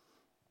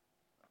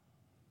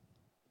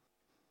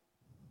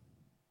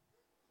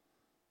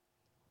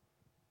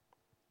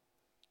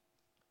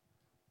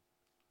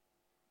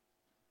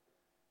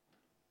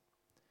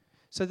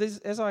 So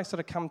as I sort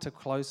of come to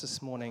close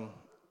this morning,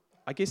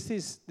 I guess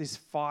there's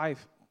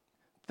 5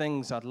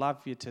 things I'd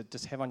love you to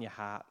just have on your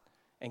heart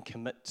and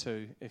commit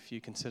to if you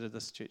consider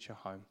this church your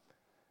home.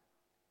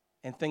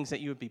 And things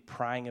that you would be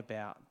praying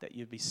about, that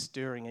you'd be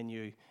stirring in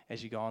you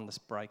as you go on this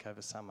break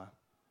over summer.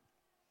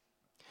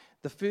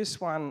 The first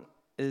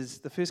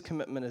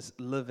commitment is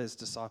live as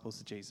disciples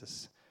of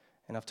Jesus.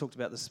 And I've talked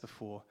about this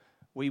before.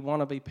 We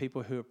want to be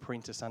people who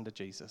apprentice under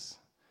Jesus.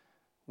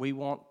 We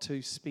want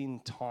to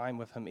spend time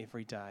with him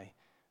every day.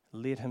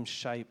 Let him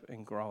shape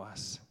and grow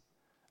us.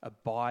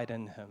 Abide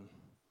in him.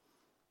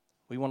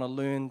 We want to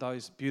learn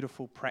those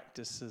beautiful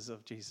practices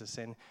of Jesus.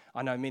 And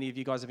I know many of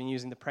you guys have been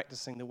using the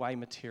Practicing the Way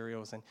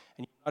materials. And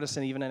you notice,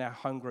 and even in our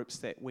home groups,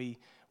 that we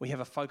have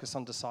a focus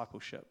on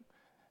discipleship.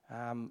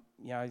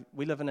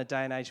 We live in a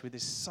day and age where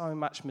there's so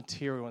much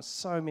material and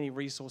so many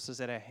resources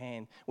at our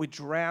hand. We're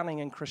drowning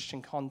in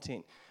Christian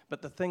content.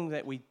 But the thing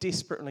that we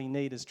desperately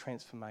need is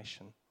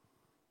transformation.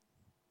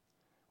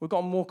 We've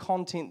got more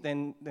content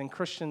than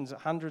Christians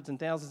hundreds and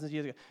thousands of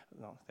years ago.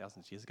 No,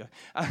 thousands of years ago.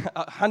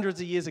 Hundreds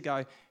of years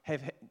ago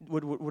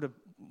would have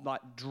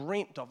like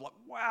dreamt of. Like,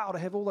 wow, to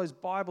have all those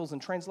Bibles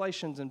and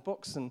translations and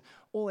books and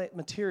all that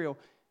material.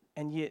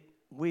 And yet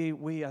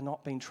we are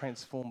not being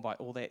transformed by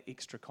all that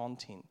extra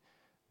content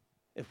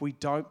if we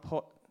don't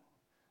put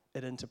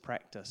it into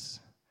practice.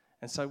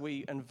 And so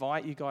we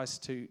invite you guys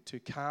to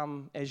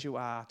come as you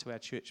are to our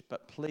church,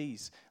 but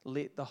please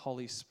let the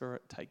Holy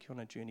Spirit take you on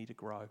a journey to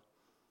grow.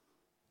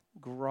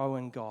 Grow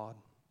in God.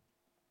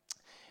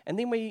 And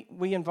then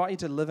we invite you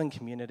to live in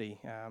community.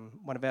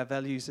 One of our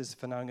values is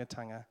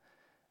whanaungatanga,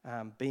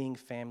 being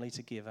family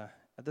together.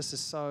 This is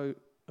so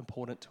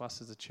important to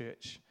us as a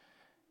church.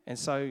 And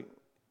so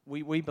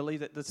we believe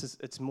that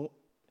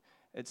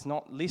it's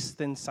not less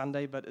than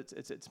Sunday, but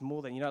it's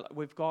more than,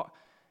 we've got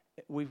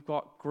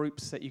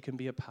groups that you can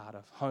be a part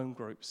of, home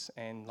groups,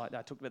 and like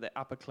I talked about that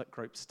upper click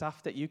group,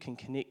 stuff that you can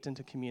connect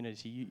into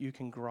community, you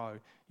can grow,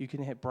 you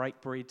can break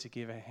bread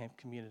together, have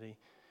community.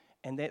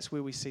 And that's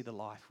where we see the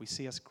life. We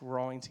see us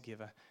growing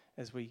together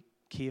as we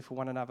care for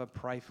one another,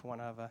 pray for one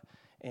another,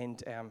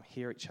 and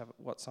hear each other,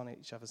 what's on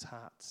each other's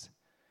hearts.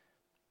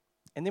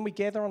 And then we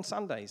gather on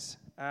Sundays.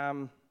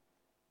 We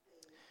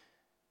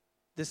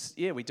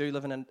do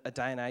live in a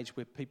day and age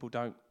where people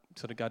don't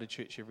sort of go to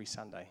church every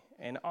Sunday.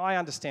 And I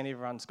understand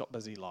everyone's got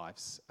busy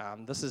lives.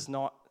 This is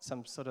not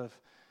some sort of,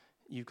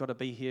 you've got to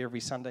be here every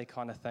Sunday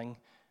kind of thing.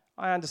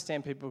 I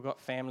understand people have got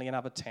family in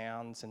other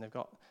towns and they've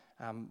got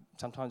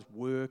sometimes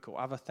work or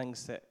other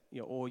things that,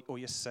 or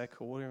you're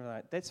sick or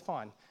whatever. That's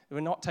fine. We're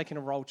not taking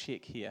a roll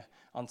check here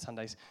on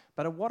Sundays.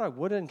 But what I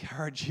would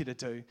encourage you to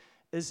do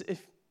is,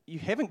 if you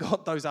haven't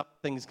got those other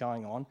things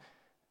going on,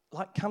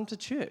 like, come to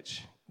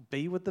church.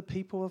 Be with the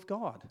people of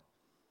God.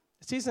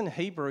 It says in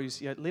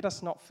Hebrews, let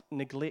us not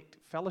neglect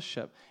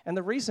fellowship. And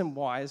the reason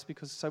why is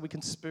because so we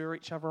can spur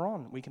each other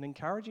on. We can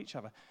encourage each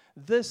other.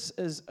 This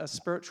is a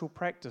spiritual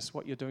practice,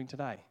 what you're doing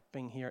today,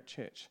 being here at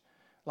church.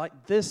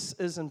 Like, this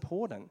is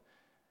important.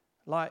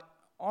 Like,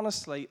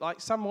 honestly,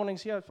 like some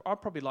mornings,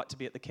 I'd probably like to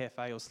be at the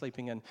cafe or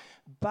sleeping in.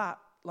 But,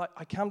 like,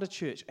 I come to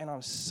church and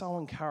I'm so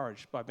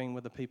encouraged by being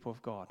with the people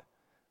of God.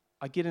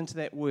 I get into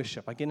that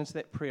worship, I get into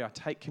that prayer, I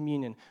take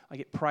communion, I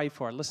get prayed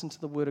for, I listen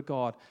to the word of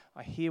God,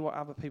 I hear what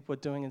other people are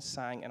doing and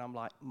saying, and I'm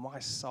like, my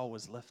soul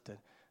is lifted.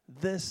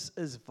 This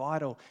is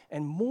vital,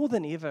 and more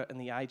than ever in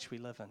the age we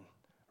live in,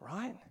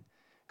 right?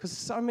 Because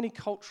so many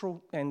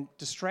cultural and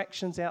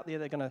distractions out there,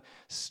 they're going to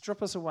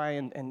strip us away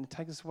and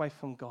take us away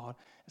from God.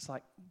 It's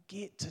like,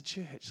 get to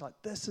church. Like,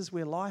 this is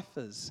where life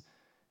is.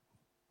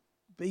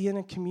 Be in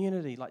a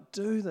community. Like,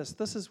 do this.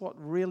 This is what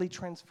really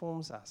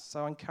transforms us.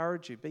 So I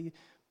encourage you, be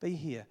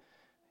here.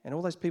 And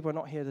all those people who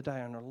are not here today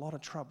are in a lot of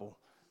trouble.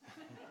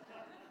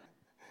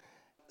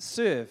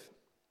 Serve.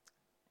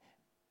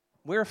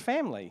 We're a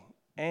family,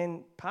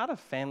 and part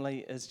of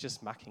family is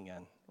just mucking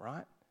in,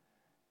 right?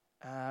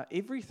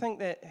 Everything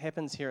that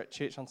happens here at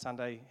church on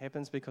Sunday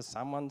happens because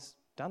someone's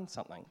done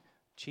something.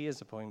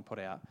 Chairs are being put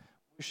out,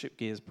 worship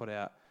gear's put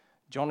out,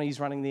 Johnny's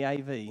running the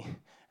AV.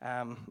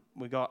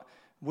 We got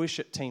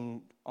worship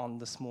team on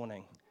this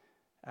morning.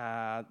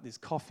 There's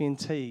coffee and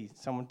tea.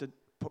 Someone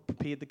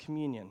prepared the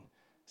communion.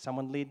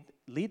 Someone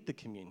led the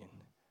communion.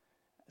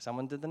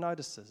 Someone did the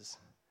notices.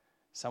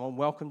 Someone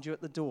welcomed you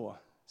at the door.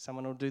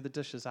 Someone will do the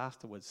dishes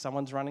afterwards.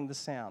 Someone's running the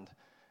sound.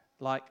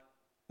 Like,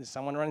 there's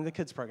someone running the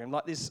kids program.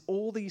 Like, there's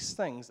all these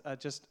things are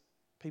just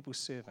people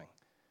serving,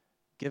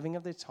 giving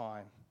of their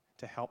time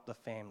to help the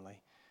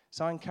family.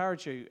 So I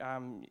encourage you,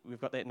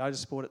 we've got that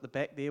notice board at the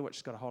back there, which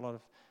has got a whole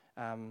lot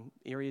of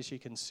areas you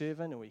can serve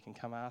in, or you can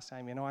come ask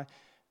Amy and I.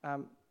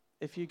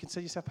 If you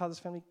consider yourself part of this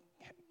family,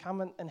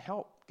 come and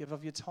help, give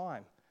of your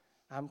time.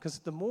 Because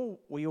the more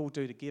we all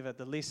do together,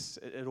 the less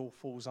it all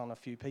falls on a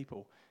few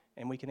people,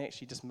 and we can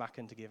actually just muck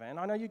in together. And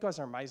I know you guys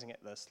are amazing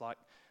at this. Like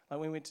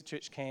we went to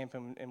church camp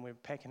and we're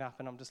packing up,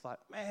 and I'm just like,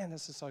 man,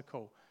 this is so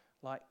cool.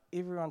 Like,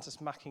 everyone's just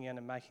mucking in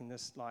and making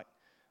this like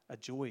a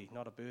joy,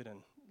 not a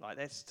burden. Like,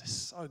 that's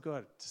just so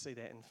good to see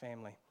that in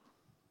family.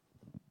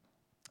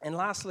 And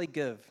lastly,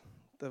 give,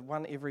 the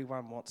one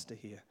everyone wants to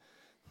hear.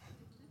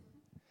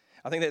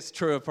 I think that's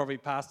true of probably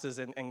pastors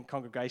and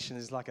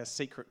congregations. Is like a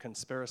secret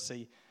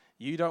conspiracy.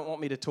 You don't want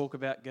me to talk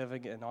about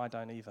giving, and I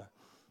don't either.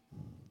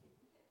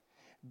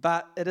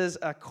 But it is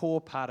a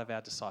core part of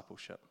our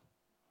discipleship.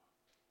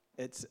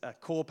 It's a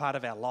core part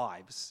of our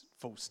lives,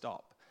 full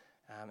stop.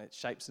 It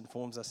shapes and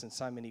forms us in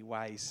so many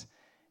ways.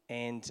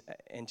 And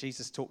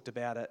Jesus talked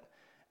about it.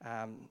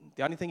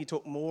 The only thing he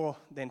talked more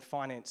than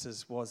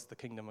finances was the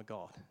kingdom of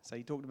God. So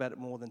he talked about it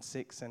more than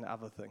sex and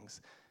other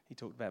things. He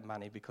talked about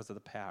money because of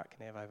the power it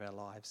can have over our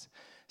lives.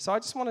 So I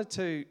just wanted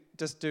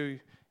to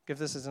give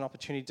this as an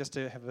opportunity just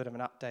to have a bit of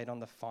an update on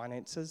the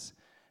finances.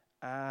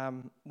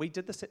 We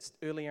did this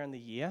earlier in the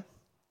year,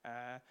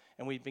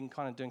 and we've been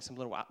kind of doing some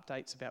little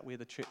updates about where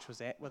the church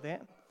was at with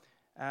that.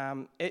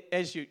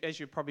 As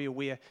you're probably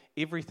aware,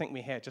 everything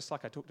we have, just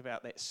like I talked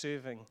about that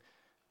serving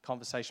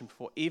conversation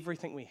before,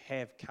 everything we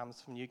have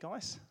comes from you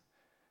guys.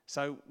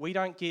 So we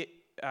don't get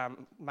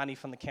money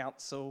from the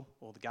council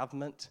or the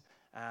government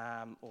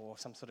or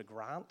some sort of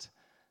grant.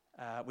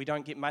 We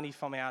don't get money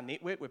from our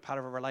network. We're part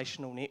of a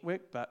relational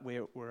network, but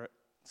we're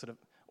sort of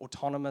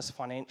autonomous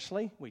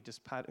financially. We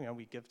just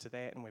we give to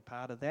that, and we're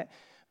part of that.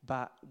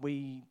 But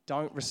we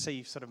don't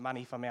receive sort of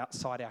money from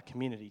outside our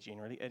community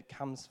generally. It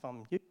comes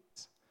from you.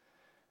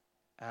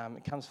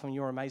 It comes from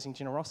your amazing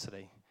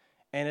generosity.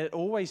 And it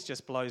always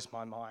just blows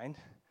my mind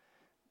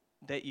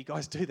that you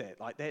guys do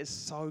that. Like, that is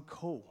so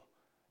cool.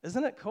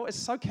 Isn't it cool? It's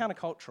so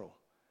countercultural.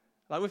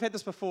 Like, we've had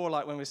this before,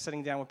 like when we're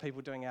sitting down with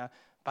people doing our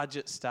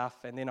budget stuff,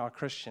 and they're not a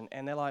Christian,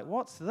 and they're like,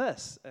 what's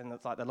this? And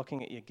it's like they're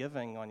looking at your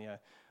giving on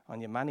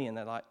your money, and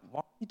they're like, why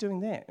are you doing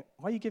that?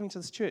 Why are you giving to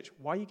this church?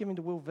 Why are you giving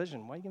to World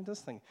Vision? Why are you giving to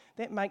this thing?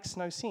 That makes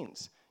no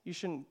sense. You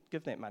shouldn't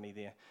give that money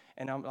there.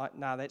 And I'm like,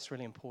 no, that's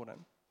really important.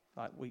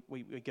 Like,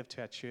 we give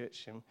to our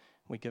church, and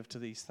we give to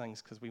these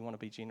things because we want to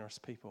be generous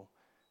people.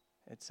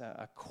 It's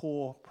a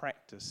core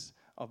practice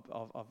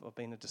of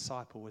being a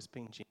disciple, is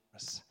being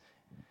generous.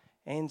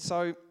 And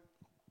so,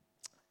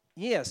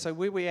 so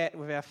where we're at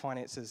with our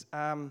finances.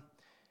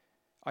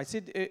 I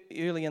said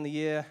early in the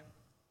year,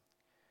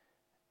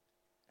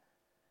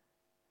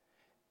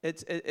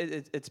 it's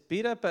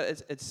better,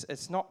 but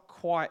it's not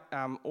quite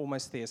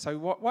almost there. So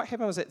what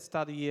happened was at the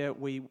start of the year,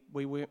 we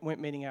weren't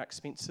meeting our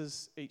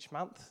expenses each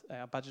month,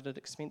 our budgeted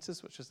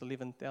expenses, which was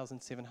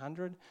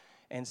 $11,700.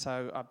 And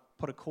so I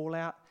put a call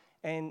out,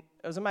 and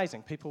it was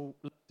amazing. People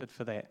lifted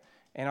for that.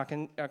 And I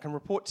can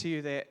report to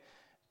you that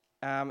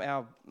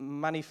our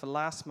money for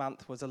last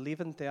month was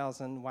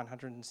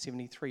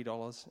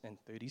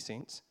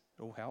 $11,173.30. It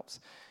all helps.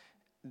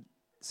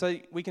 So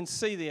we can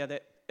see there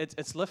that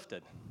it's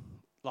lifted.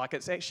 Like,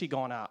 it's actually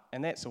gone up,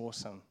 and that's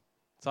awesome.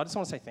 So I just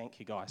want to say thank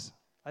you, guys.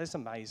 That's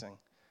amazing.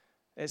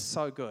 It's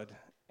so good.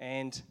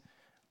 And,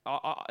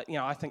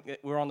 I think that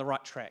we're on the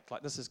right track.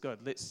 Like, this is good.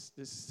 Let's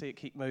see it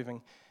keep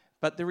moving.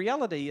 But the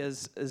reality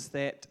is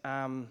that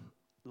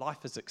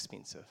life is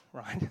expensive,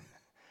 right?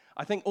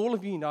 I think all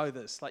of you know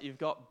this. Like, you've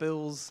got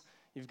bills,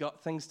 you've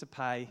got things to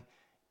pay,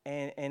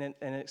 and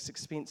it's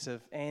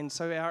expensive. And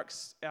so our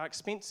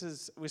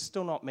expenses, we're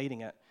still not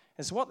meeting it.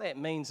 And so what that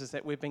means is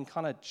that we've been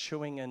kind of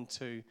chewing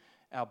into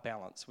our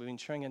balance. We've been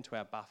chewing into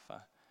our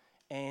buffer.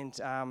 And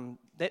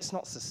that's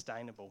not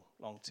sustainable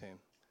long term.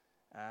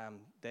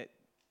 That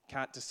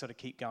can't just sort of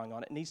keep going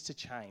on. It needs to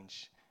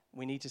change.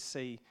 We need to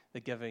see the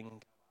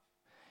giving.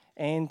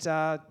 And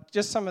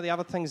just some of the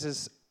other things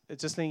is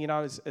letting you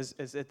know is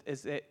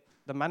that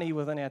the money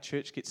within our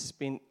church gets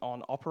spent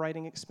on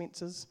operating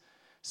expenses.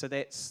 So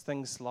that's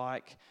things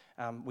like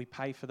we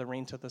pay for the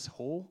rent of this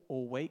hall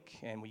all week,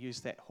 and we use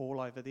that hall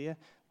over there,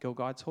 Girl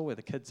Guides Hall, where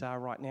the kids are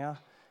right now.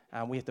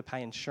 We have to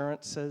pay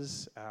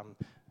insurances.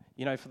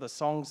 For the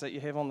songs that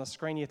you have on the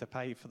screen, you have to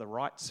pay for the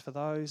rights for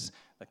those,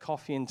 the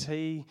coffee and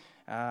tea,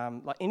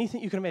 like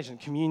anything you can imagine,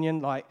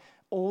 communion, like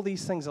all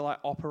these things are like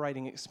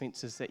operating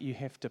expenses that you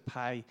have to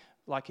pay,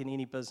 like in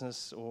any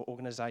business or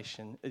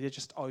organisation. They're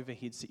just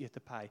overheads that you have to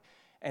pay.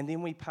 And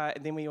then we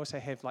also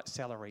have like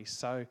salaries.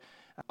 So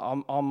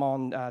I'm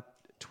on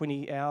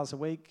 20 hours a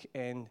week,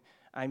 and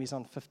Amy's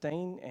on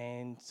 15,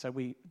 and so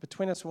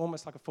between us we're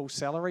almost like a full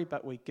salary,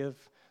 but we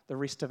give the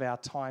rest of our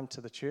time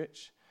to the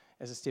church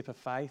as a step of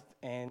faith.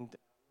 And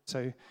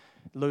so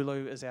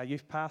Lulu is our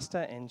youth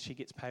pastor, and she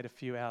gets paid a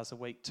few hours a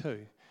week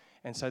too.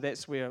 And so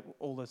that's where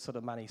all the sort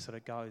of money sort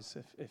of goes,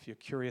 if you're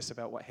curious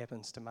about what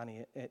happens to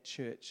money at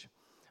church.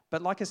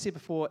 But like I said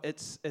before,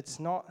 it's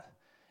not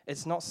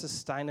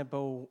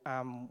sustainable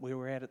where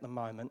we're at the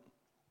moment.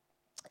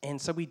 And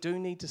so we do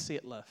need to see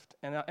it lift.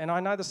 And I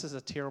know this is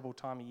a terrible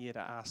time of year to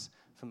ask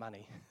for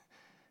money.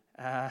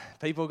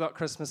 People got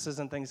Christmases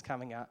and things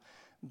coming up.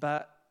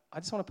 But I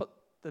just want to put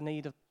the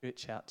need of the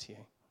church out to you.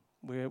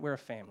 We're a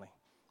family.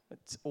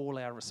 It's all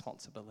our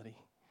responsibility.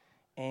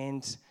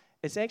 And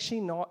it's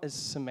actually not as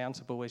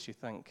surmountable as you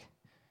think.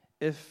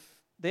 If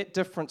that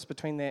difference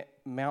between that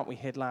amount we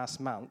had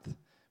last month,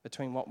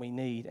 between what we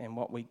need and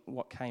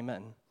what came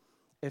in,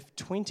 if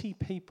 20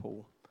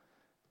 people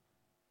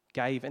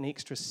gave an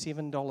extra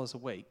 $7 a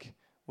week,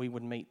 we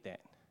would meet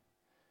that.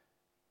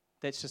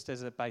 That's just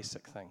as a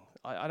basic thing.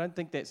 I don't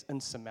think that's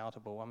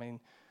insurmountable. I mean,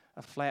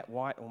 a flat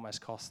white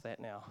almost costs that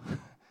now,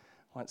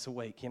 once a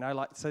week.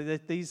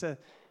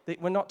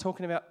 We're not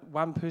talking about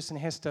one person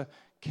has to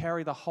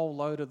carry the whole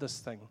load of this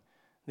thing.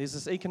 There's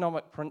this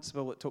economic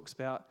principle that talks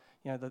about,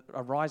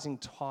 a rising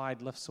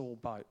tide lifts all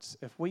boats.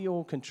 If we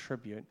all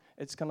contribute,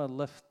 it's going to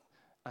lift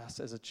us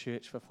as a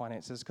church for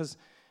finances. Because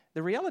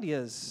the reality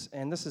is,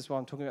 and this is why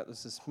I'm talking about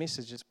this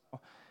message, is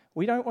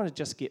we don't want to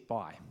just get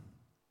by.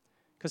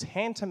 Because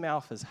hand to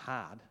mouth is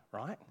hard,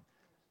 right?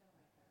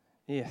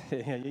 Yeah.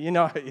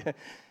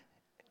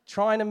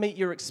 Trying to meet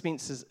your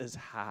expenses is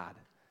hard.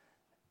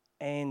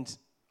 And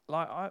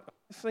I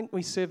think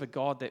we serve a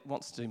God that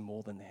wants to do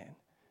more than that.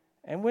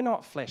 And we're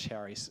not flash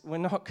Harrys. We're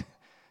not,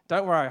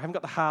 don't worry, I haven't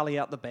got the Harley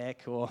out the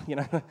back or,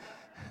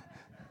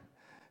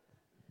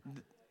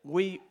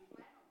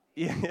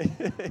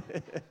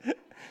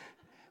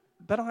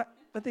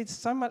 But there's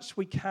so much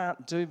we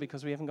can't do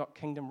because we haven't got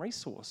kingdom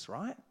resource,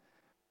 right?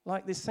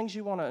 Like, there's things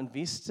you want to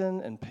invest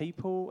in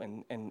people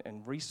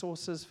and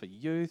resources for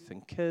youth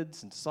and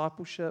kids and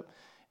discipleship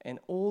and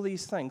all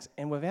these things.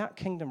 And without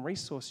kingdom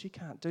resource, you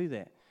can't do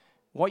that.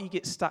 What you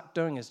get stuck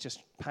doing is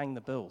just paying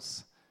the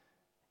bills.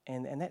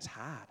 And that's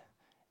hard.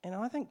 And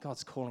I think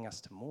God's calling us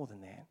to more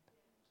than that.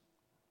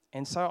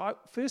 And so,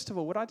 first of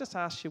all, would I just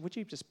ask you, would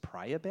you just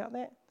pray about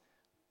that?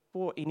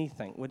 For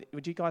anything?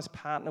 Would you guys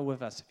partner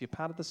with us? If you're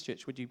part of this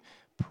church, would you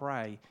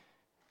pray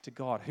to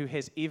God, who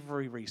has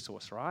every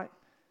resource, right?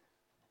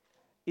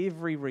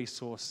 Every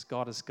resource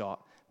God has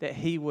got, that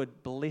He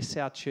would bless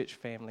our church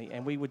family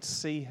and we would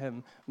see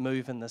Him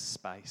move in this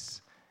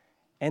space.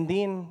 And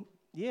then,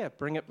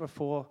 bring it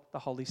before the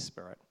Holy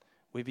Spirit.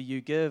 Whether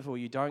you give or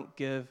you don't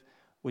give,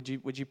 would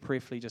you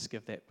prayerfully just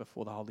give that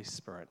before the Holy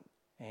Spirit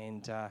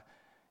and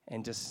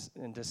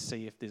just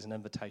see if there's an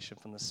invitation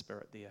from the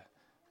Spirit there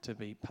to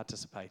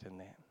participate in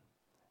that,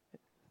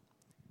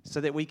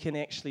 so that we can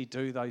actually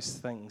do those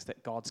things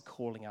that God's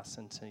calling us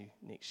into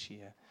next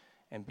year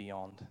and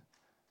beyond.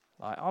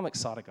 I'm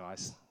excited,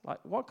 guys.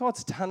 What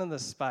God's done in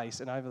this space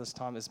and over this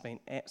time has been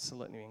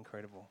absolutely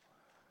incredible.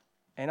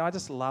 And I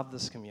just love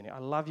this community. I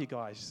love you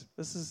guys.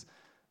 This is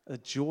the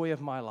joy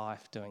of my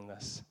life doing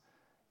this.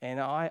 And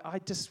I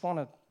just want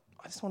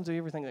to do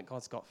everything that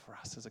God's got for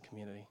us as a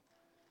community.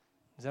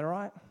 Is that all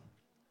right?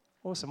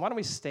 Awesome. Why don't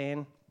we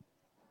stand?